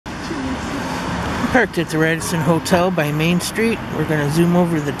Parked at the Radisson Hotel by Main Street. We're going to zoom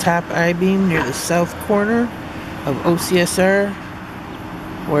over the top I-beam near the south corner of OCSR,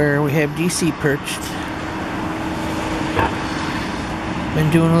 where we have DC perched.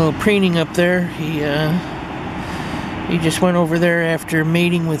 Been doing a little preening up there. He just went over there after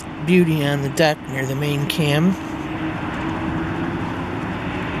mating with Beauty on the deck near the main cam.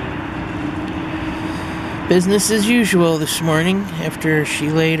 Business as usual this morning after she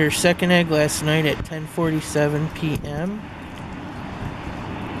laid her second egg last night at 10:47 p.m.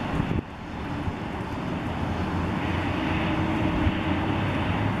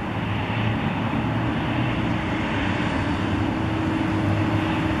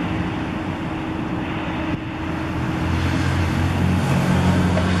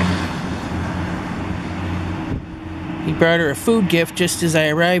 He brought her a food gift just as I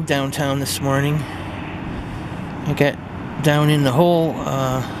arrived downtown this morning. I got down in the hole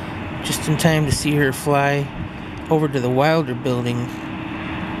just in time to see her fly over to the Wilder building.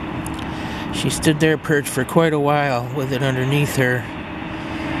 She stood there perched for quite a while with it underneath her,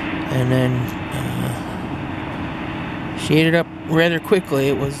 and then she ate it up rather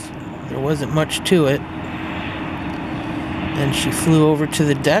quickly. There wasn't much to it. Then she flew over to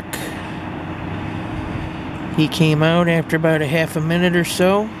the deck. He came out after about a half a minute or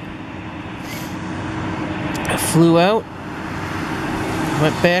so. Flew out,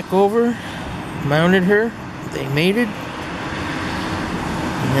 went back over, mounted her, they mated,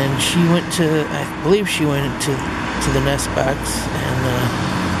 and then she went to, I believe she went to the nest box,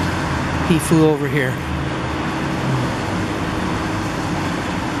 and he flew over here.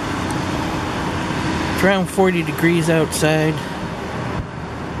 It's around 40 degrees outside,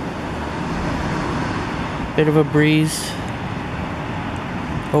 bit of a breeze,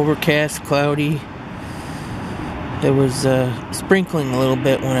 overcast, cloudy. It was sprinkling a little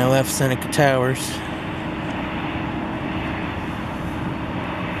bit when I left Seneca Towers.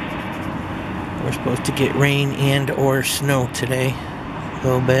 We're supposed to get rain and or snow today, a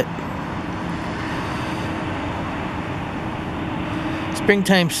little bit.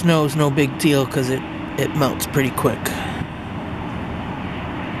 Springtime snow is no big deal because it melts pretty quick.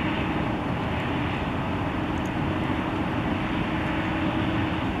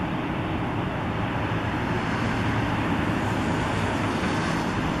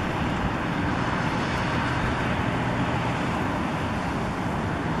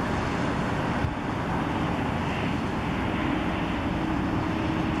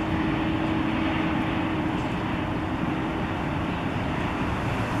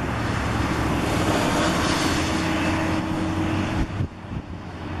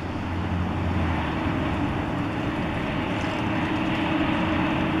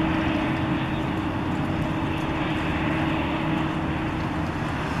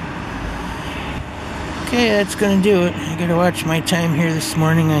 Okay, that's gonna do it. I gotta watch my time here this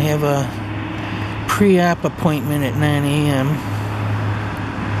morning. I have a pre-op appointment at 9 a.m.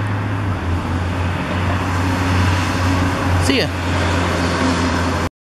 See ya.